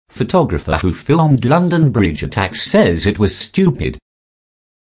Photographer who filmed London Bridge attacks says it was stupid.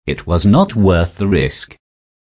 It was not worth the risk.